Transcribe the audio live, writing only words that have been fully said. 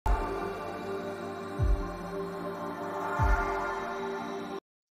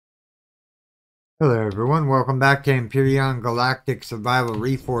Hello everyone, welcome back to Empyrion Galactic Survival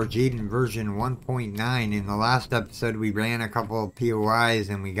Reforged version 1.9. In the last episode we ran a couple of POIs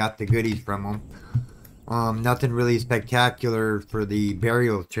and we got the goodies from them. Nothing really spectacular for the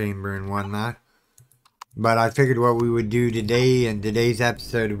burial chamber and whatnot. But I figured what we would do today, in today's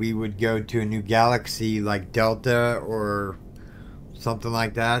episode, we would go to a new galaxy like Delta or something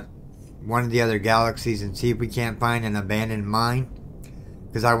like that. One of the other galaxies, and see if we can't find an abandoned mine.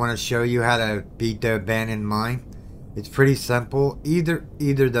 Because I want to show you how to beat the abandoned mine. It's pretty simple. Either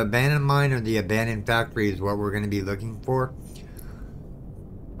the abandoned mine or the abandoned factory is what we're going to be looking for.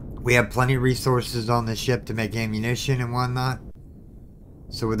 We have plenty of resources on the ship to make ammunition and whatnot.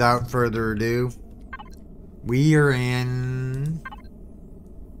 So without further ado, we are in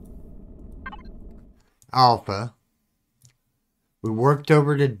Alpha. We worked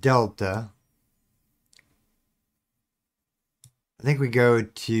over to Delta. I think we go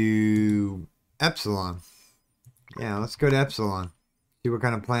to Epsilon. Yeah, let's go to Epsilon. See what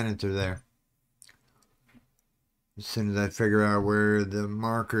kind of planets are there. As soon as I figure out where the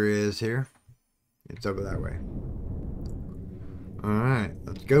marker is here. It's over that way. Alright,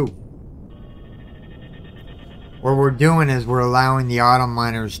 let's go. What we're doing is we're allowing the auto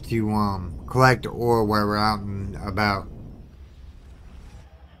miners to collect ore while we're out and about.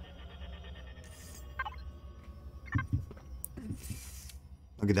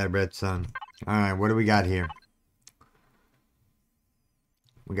 Look at that red sun. Alright, what do we got here?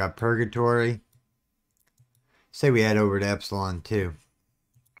 We got Purgatory. Say we head over to Epsilon too.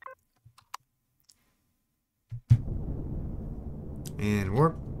 And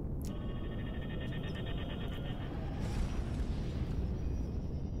warp.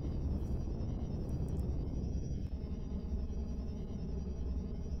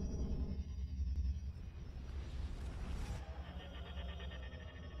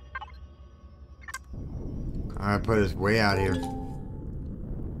 Alright, put us way out here.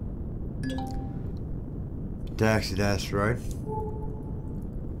 Taxi asteroid.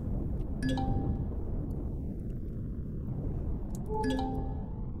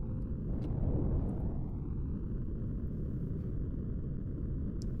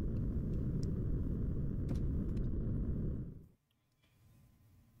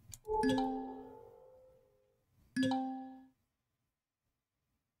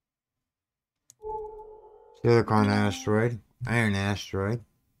 Silicon asteroid. Iron asteroid.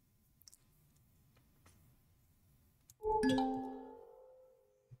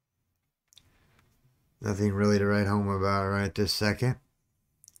 Nothing really to write home about right this second. If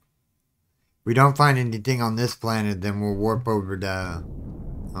we don't find anything on this planet, then we'll warp over to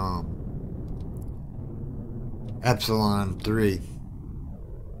Epsilon 3.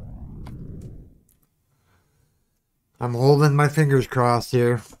 I'm holding my fingers crossed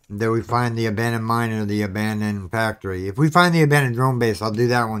here that we find the abandoned mine or the abandoned factory. If we find the abandoned drone base, I'll do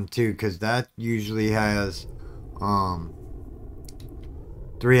that one too, because that usually has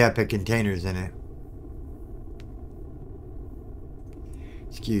 3 epic containers in it.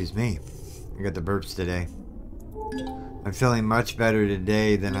 Excuse me. I got the burps today. I'm feeling much better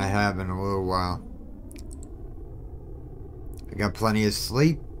today than I have in a little while. I got plenty of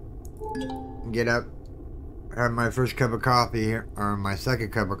sleep. Get up. Have my first cup of coffee here, or my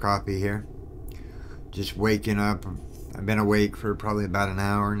second cup of coffee here. Just waking up. I've been awake for probably about an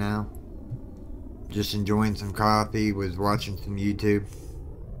hour now. Just enjoying some coffee, was watching some YouTube.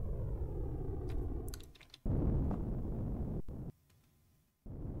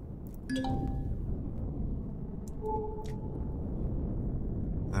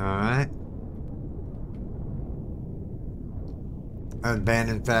 Alright.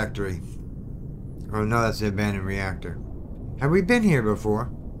 Abandoned factory. Oh no, that's the abandoned reactor. Have we been here before?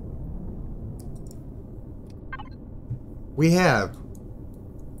 We have.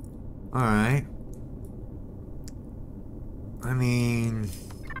 Alright. I mean...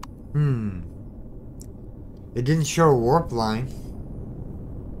 It didn't show a warp line.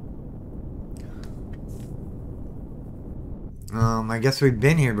 I guess we've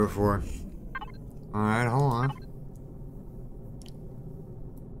been here before. Alright, hold on.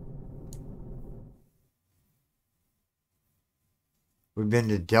 We've been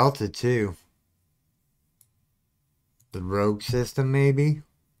to Delta too. The rogue system, maybe?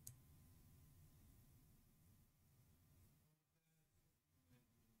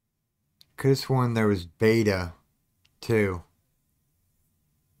 Could've sworn there was Beta too.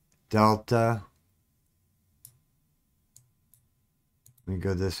 Delta. Let me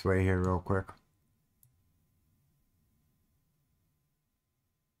go this way here real quick.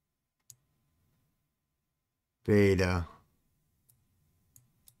 Beta.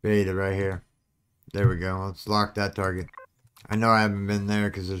 Beta right here. There we go. Let's lock that target. I know I haven't been there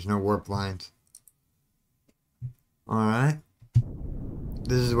because there's no warp lines. Alright.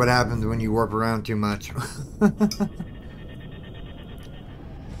 This is what happens when you warp around too much.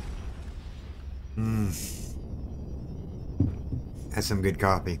 That's some good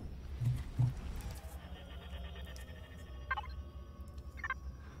coffee.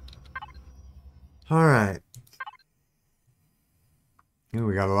 Alright. Ooh,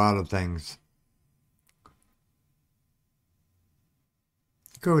 we got a lot of things.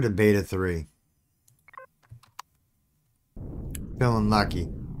 Go to beta 3. Feeling lucky.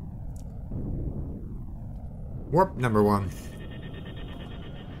 Warp number 1.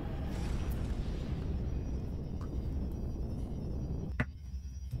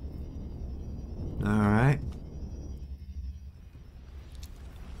 Alright.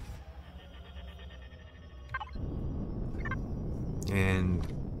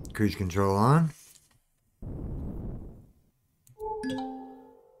 And cruise control on.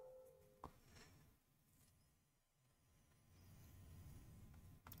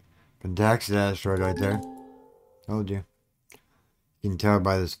 Pentaxid asteroid right there. Told you. You can tell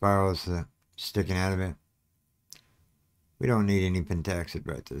by the spirals sticking out of it. We don't need any pentaxid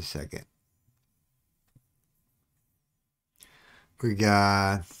right this second. We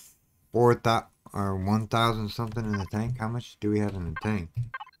got 4,000 or 1,000 something in the tank. How much do we have in the tank?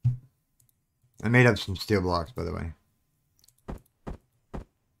 I made up some steel blocks, by the way.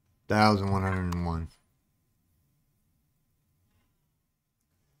 1,101.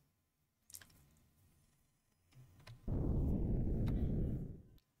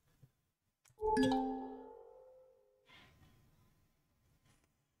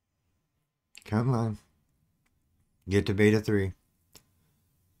 Come on. Get to beta 3.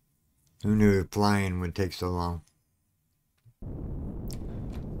 Who knew flying would take so long?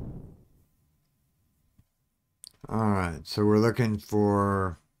 Alright, so we're looking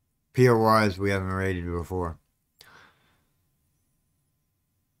for POIs we haven't raided before.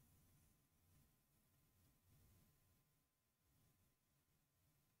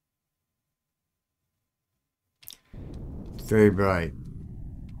 It's very bright.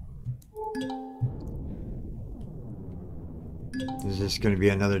 Is this going to be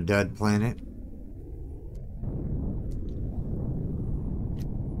another dead planet?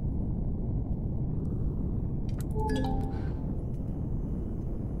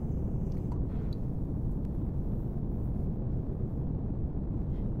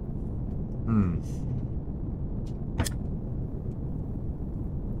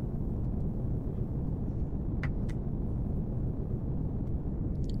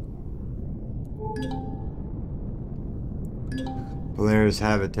 Polaris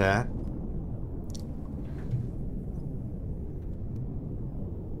habitat.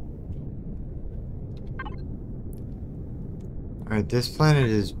 Alright, this planet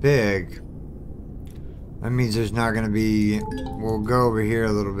is big. That means there's not going to be... We'll go over here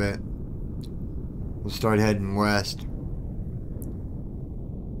a little bit. We'll start heading west.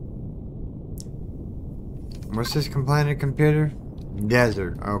 What's this planet computer?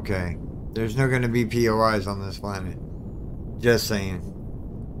 Desert. Okay. There's not going to be POIs on this planet. Just saying.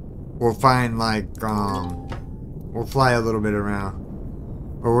 We'll find like, we'll fly a little bit around.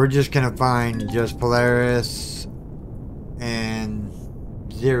 But we're just going to find just Polaris and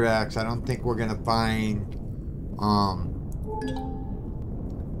Xerax. I don't think we're going to find,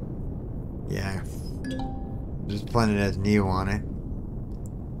 yeah. This planet has Neo on it.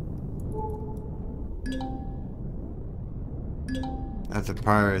 That's a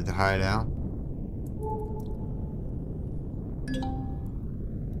pirate hideout.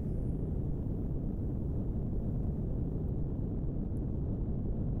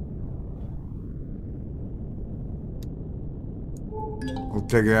 We'll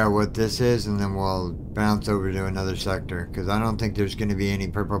figure out what this is and then we'll bounce over to another sector. Because I don't think there's going to be any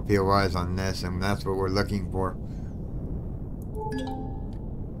purple POIs on this, and that's what we're looking for.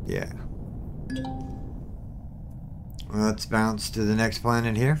 Yeah. Well, let's bounce to the next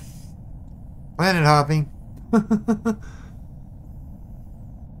planet here. Planet hopping.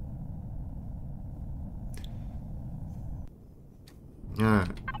 Alright.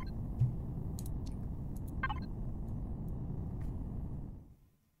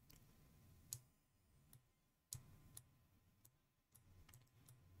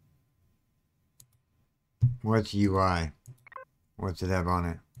 What's UI? What's it have on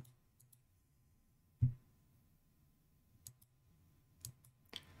it?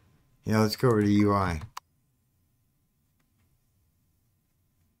 Yeah, let's go over to UI.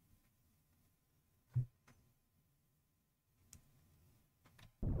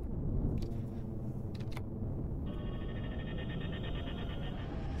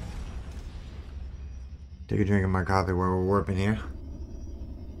 Take a drink of my coffee while we're warping here.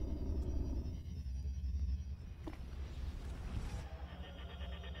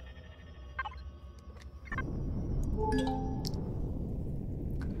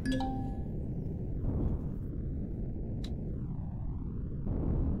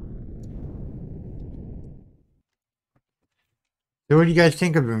 So what do you guys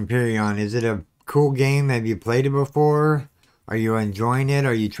think of Empyrion? Is it a cool game? Have you played it before? Are you enjoying it?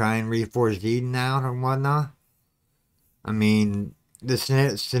 Are you trying Reforged Eden out and whatnot? I mean, the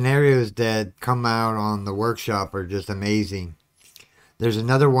scenarios that come out on the workshop are just amazing. There's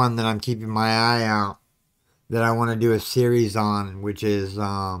another one that I'm keeping my eye out that I want to do a series on, which is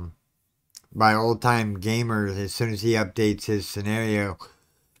by Old Time Gamers. As soon as he updates his scenario,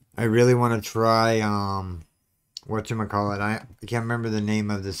 I really want to try whatchamacallit. I can't remember the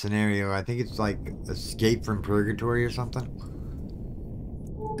name of the scenario. I think it's like Escape from Purgatory or something.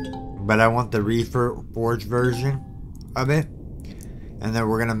 But I want the Reforged version of it. And then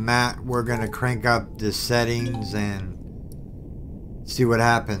we're gonna crank up the settings and see what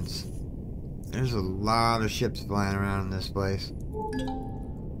happens. There's a lot of ships flying around in this place.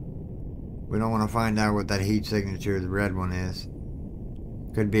 We don't want to find out what that heat signature, the red one, is.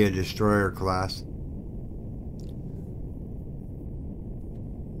 Could be a destroyer class.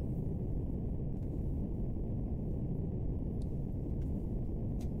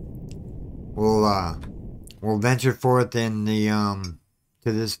 We'll venture forth in the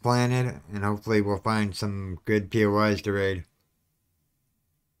to this planet, and hopefully we'll find some good POIs to raid.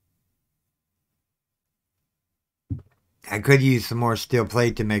 I could use some more steel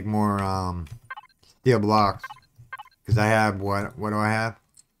plate to make more steel blocks, because I have what do I have?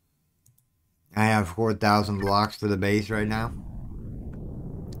 I have 4,000 blocks for the base right now.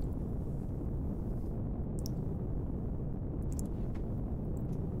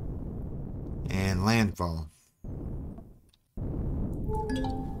 And landfall.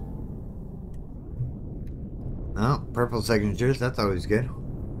 Oh, purple signatures, that's always good.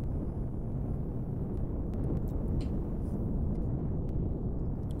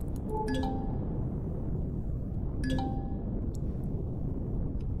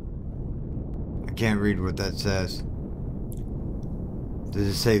 I can't read what that says. Does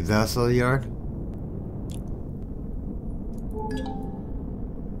it say vessel yard?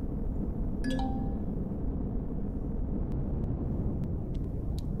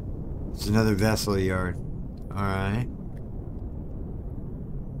 It's another vessel yard. Alright.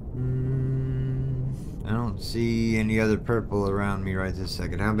 I don't see any other purple around me right this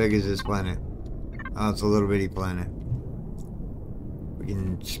second. How big is this planet? Oh, it's a little bitty planet. We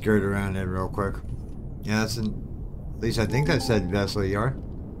can skirt around it real quick. Yeah, that's at least I think that said vessel yard.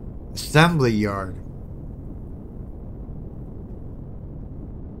 Assembly yard.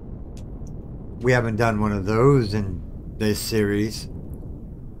 We haven't done one of those in this series.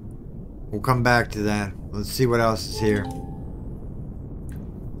 We'll come back to that. Let's see what else is here.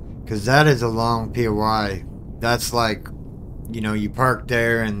 Because that is a long POI. That's like, you know, you park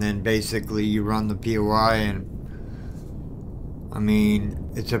there and then basically you run the POI, and I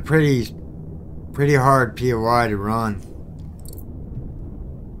mean, it's a pretty hard POI to run.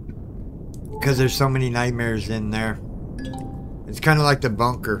 Because there's so many nightmares in there. It's kind of like the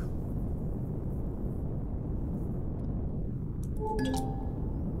bunker.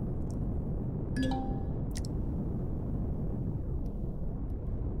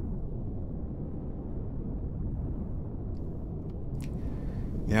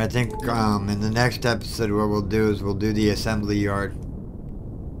 Yeah, I think in the next episode what we'll do is we'll do the assembly yard.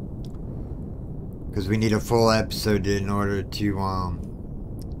 Because we need a full episode in order to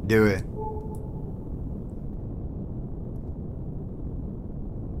do it.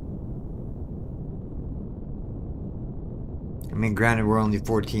 I mean, granted we're only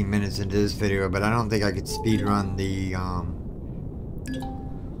 14 minutes into this video, but I don't think I could speed run the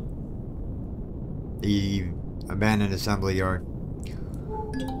abandoned assembly yard.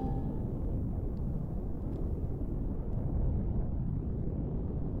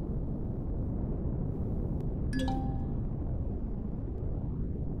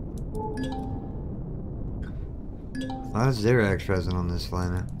 A lot of Xerax present on this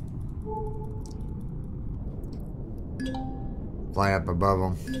planet. Fly up above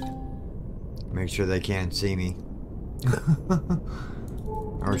them. Make sure they can't see me.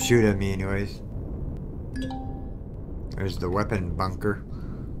 Or shoot at me anyways. There's the weapon bunker.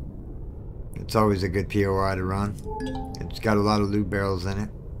 It's always a good POI to run. It's got a lot of loot barrels in it.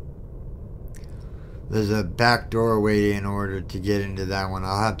 There's a back doorway in order to get into that one.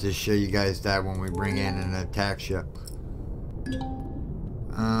 I'll have to show you guys that when we bring in an attack ship.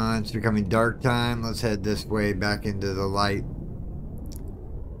 It's becoming dark time. Let's head this way back into the light.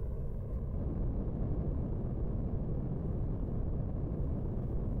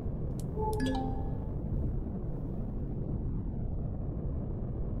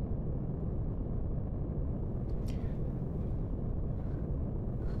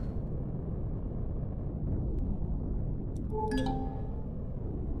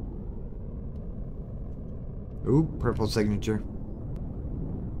 Ooh, purple signature.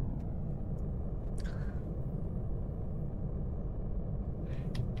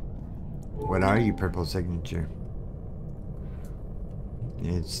 What are you, purple signature?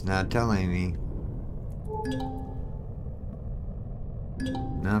 It's not telling me.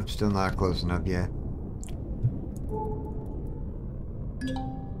 No, I'm still not close enough yet.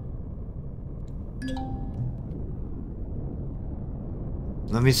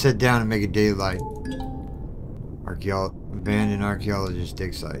 Let me sit down and make a daylight. Abandoned archaeologist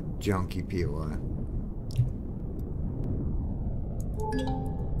dig site. Junkie POI.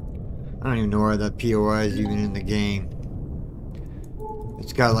 I don't even know why that POI is even in the game.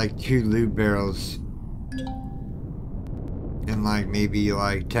 It's got like 2 loot barrels. And like maybe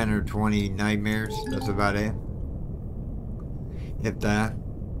like 10 or 20 nightmares. That's about it. If that.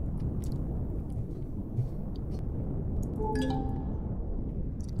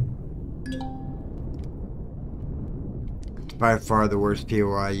 It's by far the worst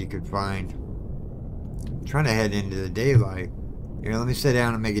POI you could find. I'm trying to head into the daylight. Here, let me sit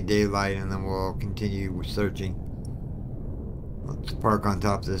down and make a daylight and then we'll continue searching. Let's park on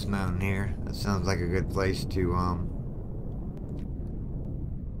top of this mountain here. That sounds like a good place to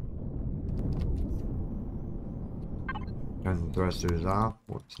turn the thrusters off.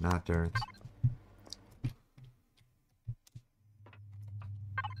 Whoops, not turns.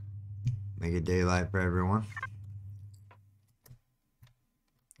 Make a daylight for everyone.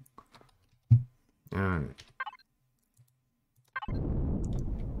 Alright.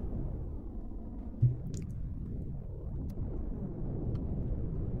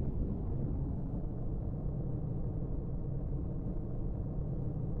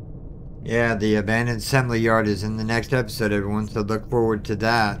 Yeah, the abandoned assembly yard is in the next episode, everyone, so look forward to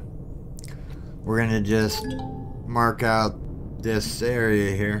that. We're gonna just mark out this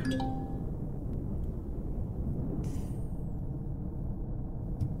area here.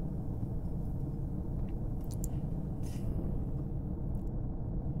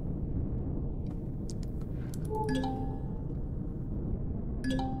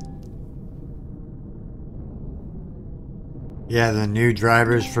 Yeah, the new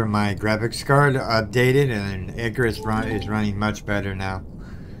drivers for my graphics card updated and Icarus is running much better now.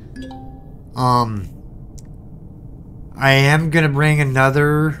 I am gonna bring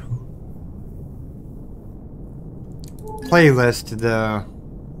another playlist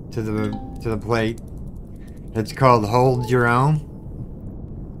to the plate. It's called Hold Your Own.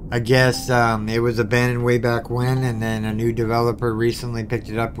 I guess it was abandoned way back when, and then a new developer recently picked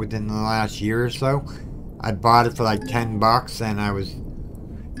it up within the last year or so. I bought it for like 10 bucks and I was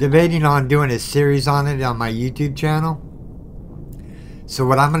debating on doing a series on it on my YouTube channel. So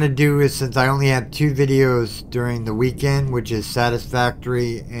what I'm going to do is, since I only have 2 videos during the weekend, which is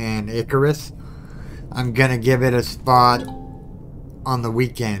Satisfactory and Icarus, I'm going to give it a spot on the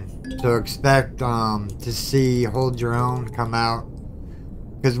weekend. So expect to see Hold Your Own come out.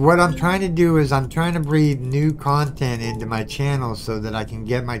 Because what I'm trying to do is I'm trying to breathe new content into my channel so that I can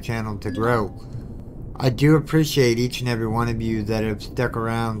get my channel to grow. I do appreciate each and every one of you that have stuck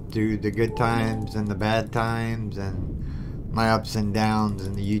around through the good times and the bad times and my ups and downs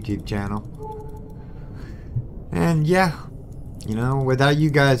in the YouTube channel. And yeah, you know, without you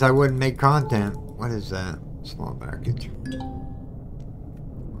guys I wouldn't make content. What is that? Small package.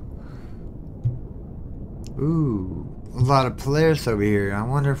 Ooh, a lot of players over here. I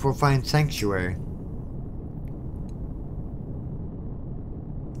wonder if we'll find Sanctuary.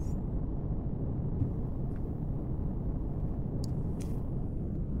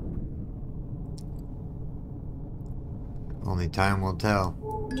 Only time will tell.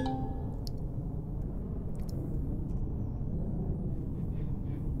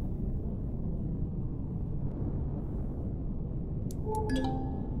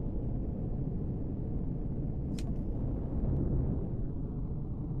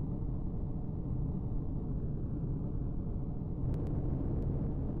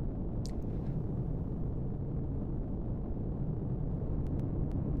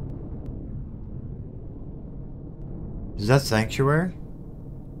 Is that Sanctuary?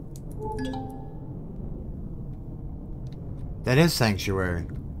 That is Sanctuary.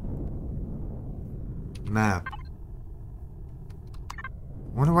 Map.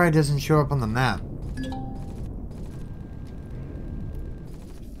 Wonder why it doesn't show up on the map.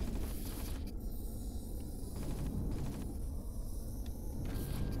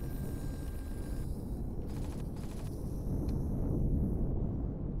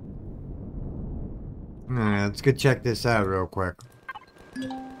 Alright, let's go check this out real quick.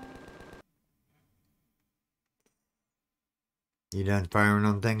 You done firing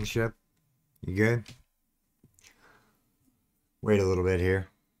on things, ship? You good? Wait a little bit here.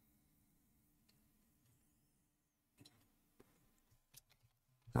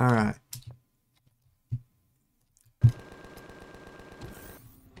 Alright.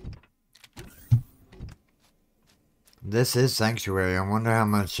 This is Sanctuary. I wonder how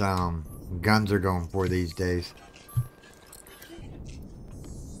much guns are going for these days.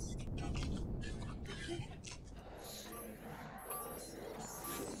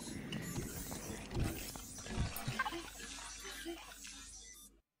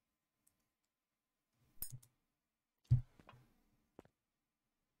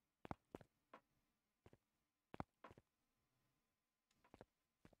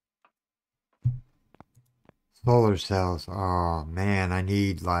 Solar cells. Oh man, I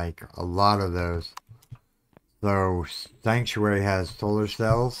need like a lot of those. So Sanctuary has solar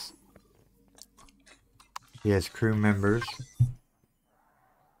cells. He has crew members.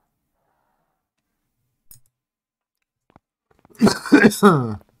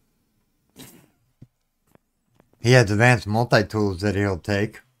 He has advanced multi-tools that he'll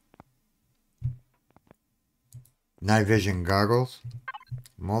take. Night vision goggles.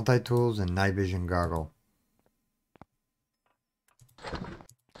 Multi-tools and night vision goggle.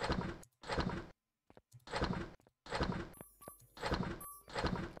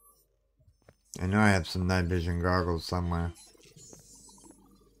 I know I have some night vision goggles somewhere.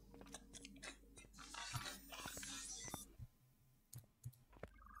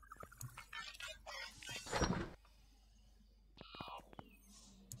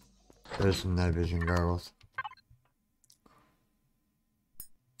 There's some night vision goggles.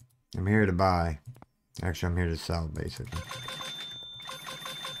 I'm here to buy. Actually, I'm here to sell, basically.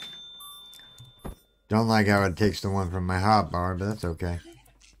 Don't like how it takes the one from my hotbar, but that's okay.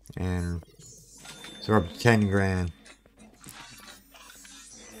 And so we're up to 10 grand.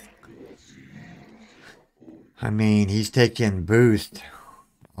 I mean, he's taking boost.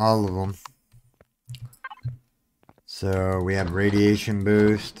 All of them. So we have radiation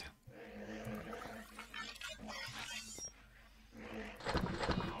boost.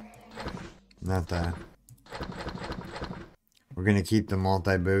 Not that. We're going to keep the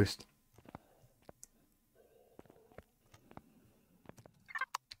multi-boost.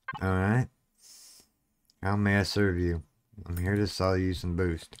 Alright. How may I serve you? I'm here to sell you some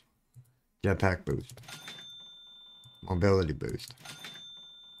boost. Jetpack boost. Mobility boost.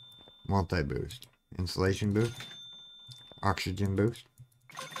 Multi-boost. Insulation boost. Oxygen boost.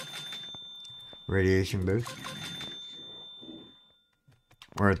 Radiation boost.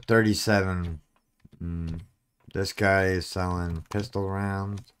 We're at 37. This guy is selling pistol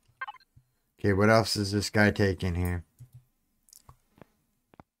rounds. Okay, what else is this guy taking here?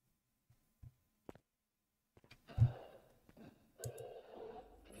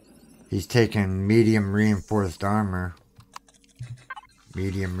 He's taking medium reinforced armor.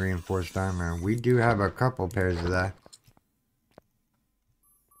 Medium reinforced armor. We do have a couple pairs of that.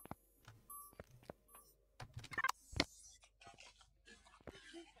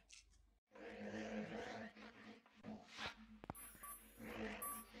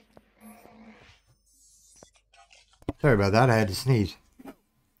 Sorry about that, I had to sneeze.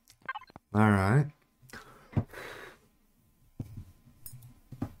 Alright.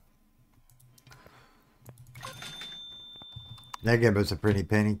 That gave us a pretty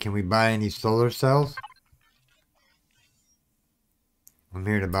penny. Can we buy any solar cells? I'm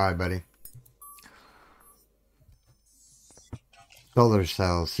here to buy, buddy. Solar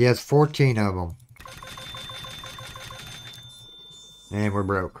cells. He has 14 of them. And we're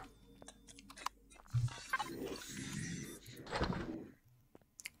broke.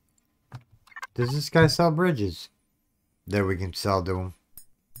 Does this guy sell bridges that we can sell to him?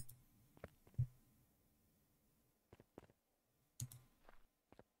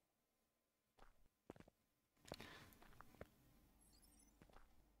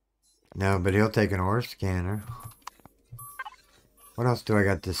 No, but he'll take an ore scanner. What else do I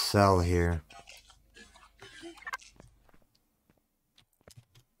got to sell here?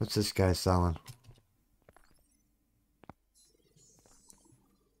 What's this guy selling?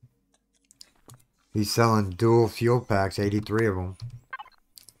 He's selling dual fuel packs, 83 of them.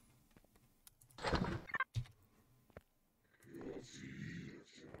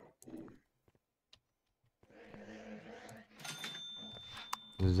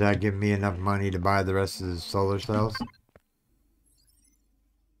 Does that give me enough money to buy the rest of the solar cells?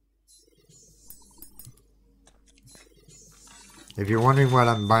 If you're wondering what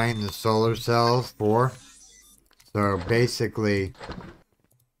I'm buying the solar cells for, so basically,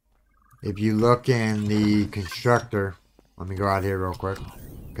 if you look in the constructor, let me go out here real quick,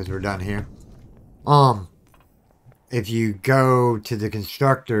 because we're done here. If you go to the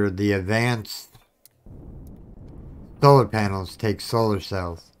constructor, the advanced solar panels take solar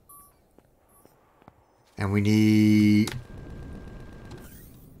cells. And we need...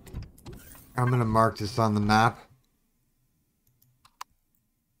 I'm going to mark this on the map.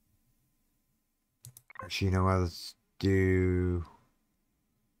 Actually, you know what? Let's do...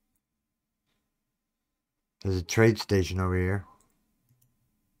 There's a trade station over here.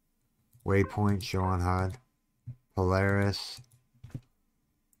 Waypoint, show on HUD. Polaris.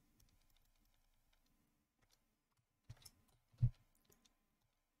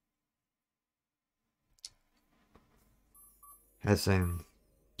 S-A-N,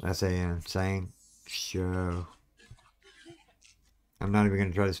 saying, show. I'm not even going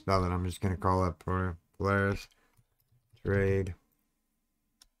to try to spell it. I'm just going to call up for Polaris. Trade.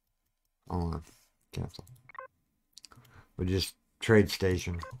 Hold on. Cancel. We'll just trade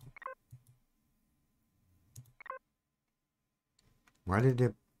station. Why did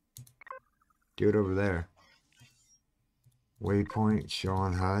it do it over there? Waypoint, show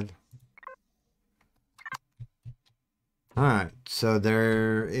on HUD. Alright, so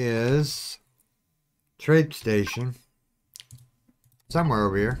there is trade station somewhere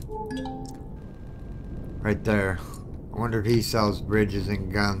over here. Right there. I wonder if he sells bridges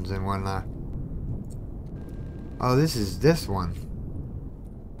and guns and whatnot. Oh, this is this one.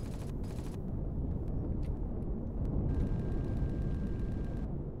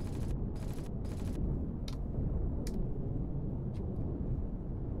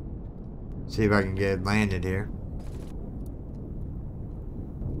 See if I can get it landed here.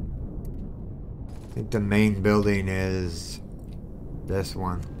 I think the main building is this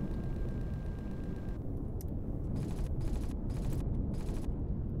one.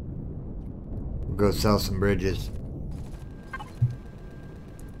 We'll go sell some bridges.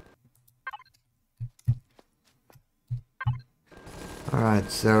 Alright,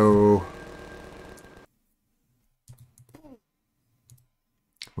 so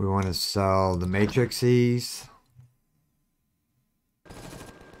we want to sell the matrices.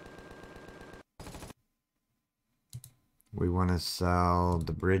 We want to sell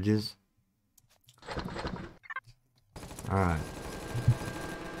the bridges. Alright.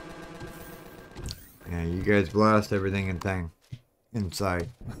 Yeah, you guys blast everything in sight.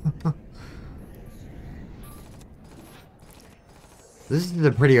 This is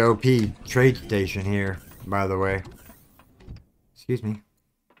a pretty OP trade station here, by the way. Excuse me.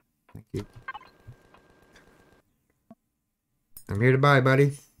 Thank you. I'm here to buy,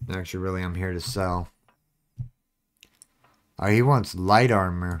 buddy. Actually, really, I'm here to sell. Oh, he wants light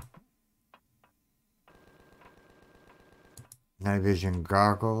armor. Night vision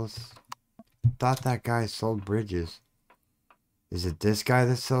goggles. Thought that guy sold bridges. Is it this guy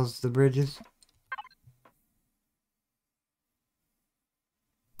that sells the bridges?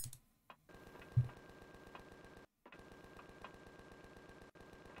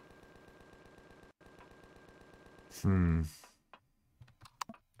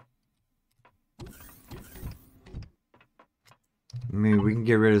 I mean, we can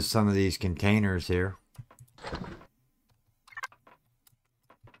get rid of some of these containers here.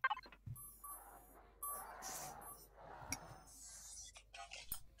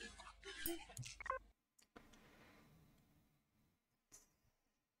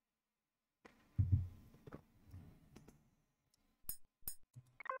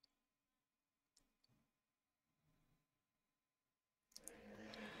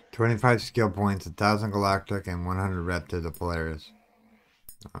 $25 skill points, 1,000 Galactic, and 100 rep to the Polaris.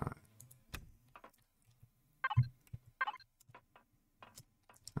 Alright.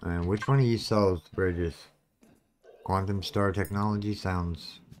 And which one of you sells bridges? Quantum Star Technology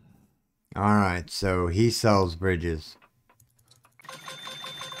sounds... Alright, so he sells bridges.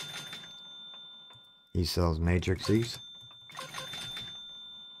 He sells matrices.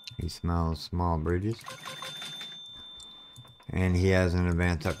 He smells small bridges. And he has an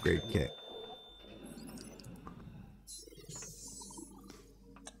advanced upgrade kit.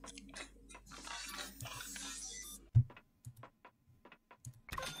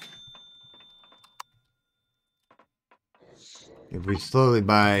 If we slowly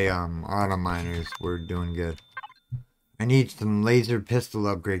buy auto miners, we're doing good. I need some laser pistol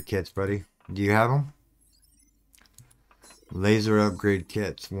upgrade kits, buddy. Do you have them? Laser upgrade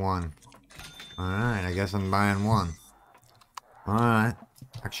kits, 1. Alright, I guess I'm buying 1. Alright.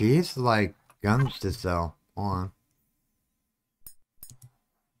 Actually, he's like guns to sell. Hold on.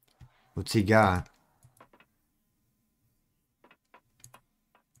 What's he got?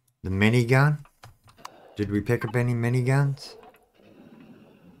 The minigun? Did we pick up any miniguns?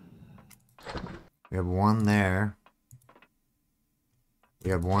 We have 1 there.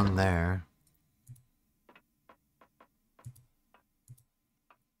 We have 1 there.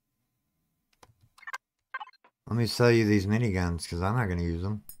 Let me sell you these miniguns, because I'm not going to use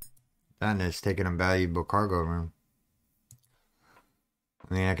them. That and it's taking a valuable cargo room.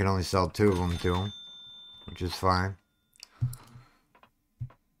 I mean, I can only sell 2 of them to him, which is fine.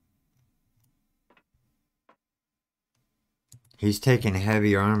 He's taking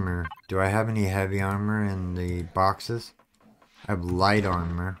heavy armor. Do I have any heavy armor in the boxes? I have light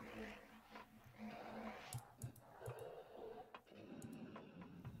armor.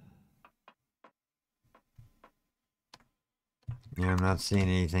 Yeah, I'm not seeing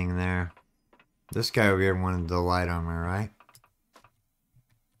anything there. This guy over here wanted the light armor, right?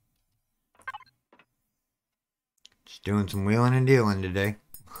 Just doing some wheeling and dealing today.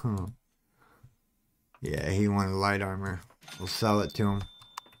 Yeah, he wanted light armor. We'll sell it to him.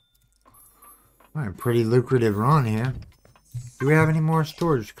 Alright, pretty lucrative run here. Do we have any more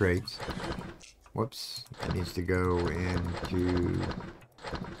storage crates? Whoops. That needs to go into...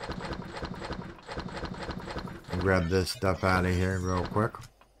 Grab this stuff out of here real quick.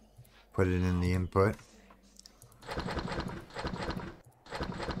 Put it in the input.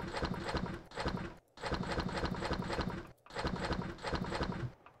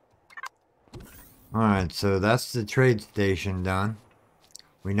 Alright, so that's the trade station done.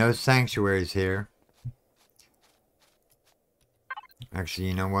 We know Sanctuary's here. Actually,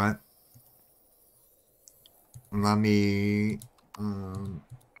 you know what? Let me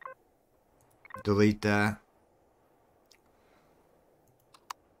delete that.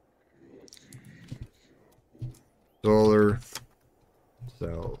 Solar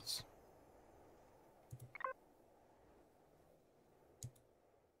cells.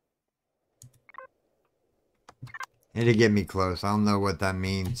 It'll get me close. I don't know what that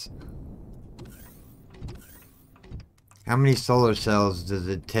means. How many solar cells does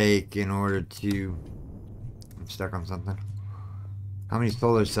it take in order to... I'm stuck on something. How many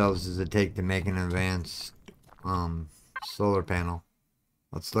solar cells does it take to make an advanced solar panel?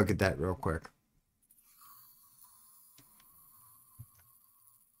 Let's look at that real quick.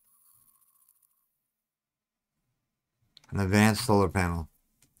 An advanced solar panel.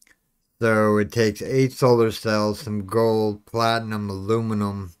 So it takes 8 solar cells, some gold, platinum,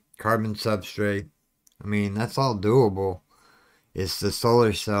 aluminum, carbon substrate. I mean, that's all doable. It's the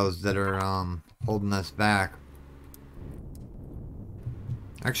solar cells that are holding us back.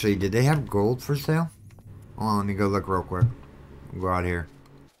 Actually, did they have gold for sale? Hold on, let me go look real quick. We'll go out here.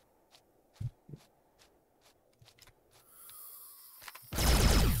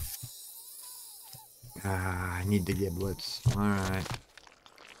 I need the giblets. Alright.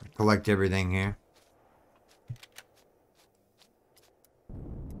 Collect everything here.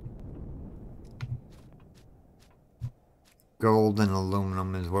 Gold and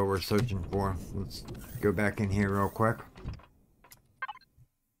aluminum is what we're searching for. Let's go back in here real quick.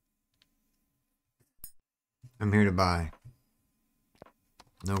 I'm here to buy.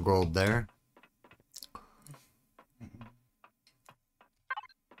 No gold there.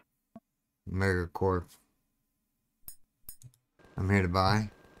 Megacorp. I'm here to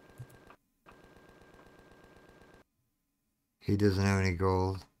buy. He doesn't have any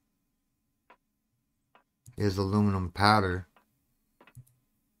gold. He has aluminum powder.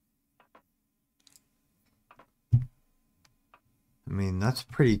 I mean, that's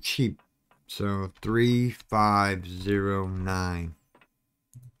pretty cheap. So 3509.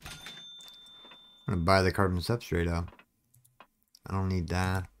 I'm gonna buy the carbon substrate up. I don't need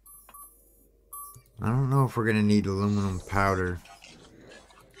that. I don't know if we're gonna need aluminum powder,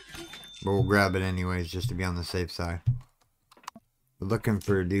 but we'll grab it anyways just to be on the safe side. We're looking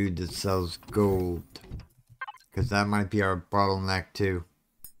for a dude that sells gold, because that might be our bottleneck too.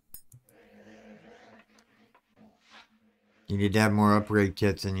 You need to have more upgrade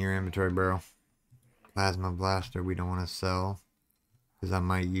kits in your inventory, bro. Plasma blaster we don't want to sell, because I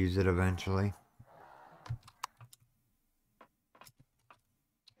might use it eventually.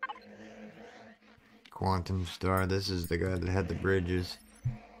 Quantum Star, this is the guy that had the bridges.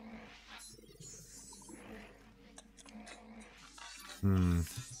 I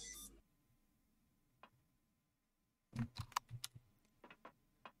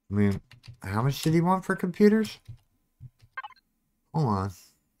mean, how much did he want for computers? Hold on.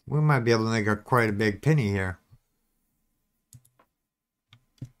 We might be able to make quite a big penny here.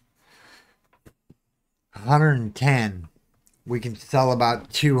 110. We can sell about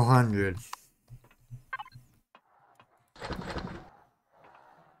 200.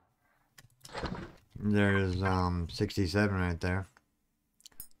 There's 67 right there.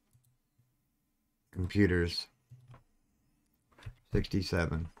 Computers.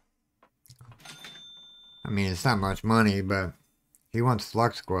 67. I mean, it's not much money, but he wants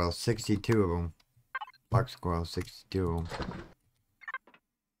flux coils, 62 of them. Flux coils, 62 of them.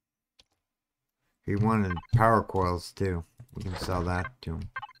 He wanted power coils too. We can sell that to him.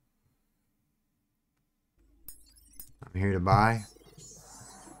 I'm here to buy.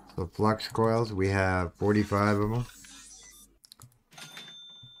 So flux coils, we have 45 of them.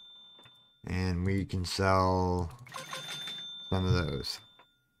 And we can sell some of those.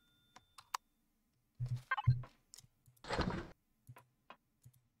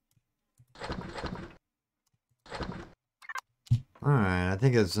 Alright, I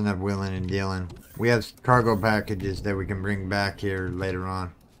think that's enough wheeling and dealing. We have cargo packages that we can bring back here later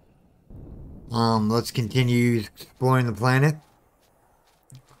on. Let's continue exploring the planet.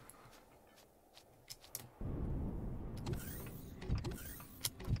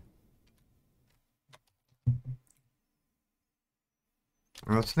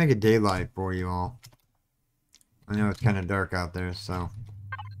 Well, let's make it daylight for you all. I know it's kind of dark out there, so.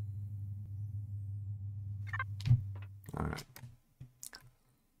 Alright.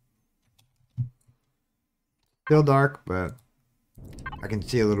 Still dark, but I can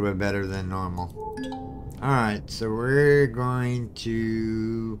see a little bit better than normal. Alright, so we're going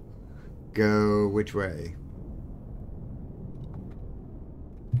to go which way?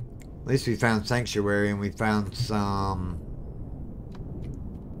 At least we found Sanctuary and we found some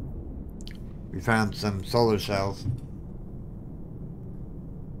solar cells.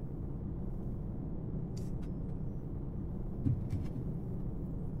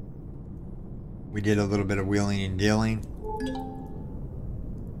 We did a little bit of wheeling and dealing.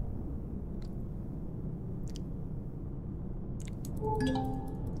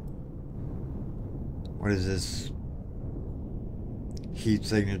 What is this heat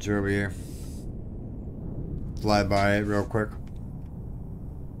signature over here? Fly by it real quick.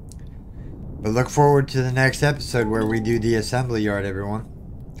 But look forward to the next episode where we do the assembly yard, everyone.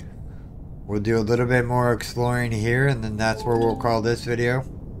 We'll do a little bit more exploring here, and then that's where we'll call this video.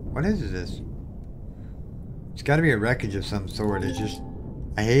 What is this? It's got to be a wreckage of some sort. It's just,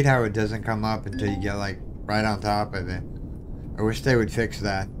 I hate how it doesn't come up until you get like right on top of it. I wish they would fix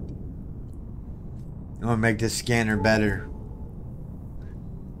that. I want to make this scanner better.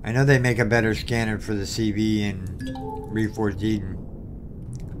 I know they make a better scanner for the CV in Reforged Eden.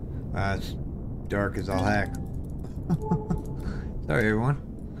 It's dark as all heck. Sorry everyone.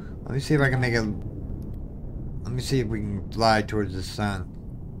 Let me see if I can make it. Let me see if we can fly towards the sun.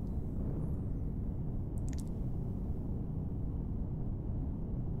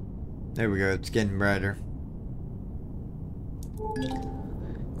 There we go, it's getting brighter.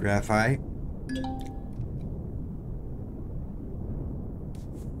 Graphite.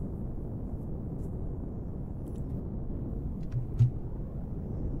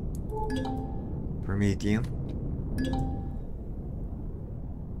 Promethium.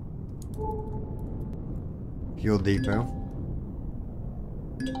 Fuel depot.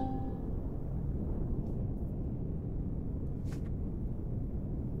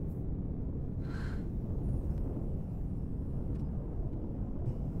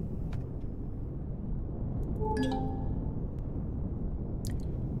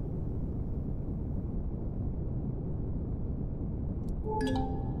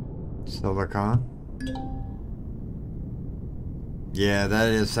 Silicon. Yeah, that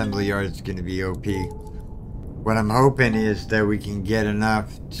assembly yard is going to be OP. What I'm hoping is that we can get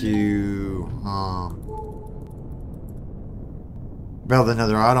enough to build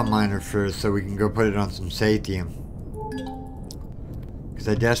another auto miner first so we can go put it on some Sathium. Because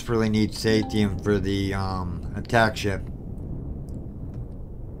I desperately need Sathium for the attack ship.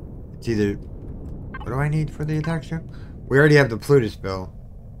 It's either... What do I need for the attack ship? We already have the Plutus built.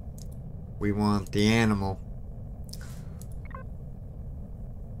 We want the animal.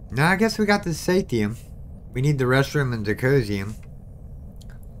 Now I guess we got the Sathium. We need the restroom and Decosium.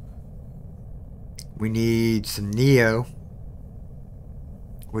 We need some Neo,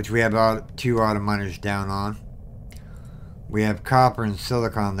 which we have about 2 auto miners down on. We have copper and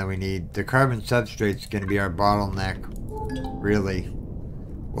silicon that we need. The carbon substrate is going to be our bottleneck, really.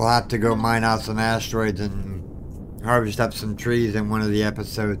 We'll have to go mine out some asteroids and harvest up some trees in one of the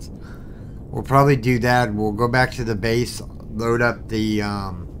episodes. We'll probably do that. We'll go back to the base load up the,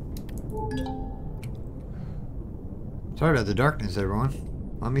 sorry about the darkness, everyone.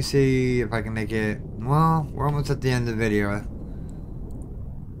 Let me see if I can make it, well, we're almost at the end of the video.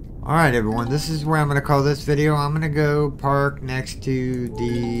 Alright, everyone, this is where I'm going to call this video. I'm going to go park next to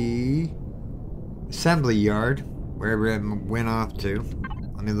the assembly yard, wherever it went off to.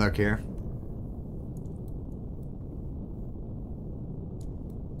 Let me look here.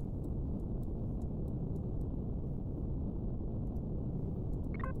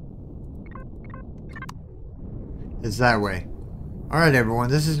 It's that way. Alright, everyone,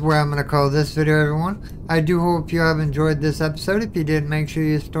 this is where I'm going to call this video, everyone. I do hope you have enjoyed this episode. If you did, make sure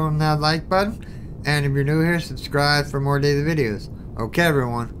you storm that like button. And if you're new here, subscribe for more daily videos. Okay,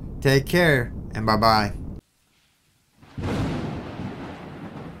 everyone, take care, and bye-bye.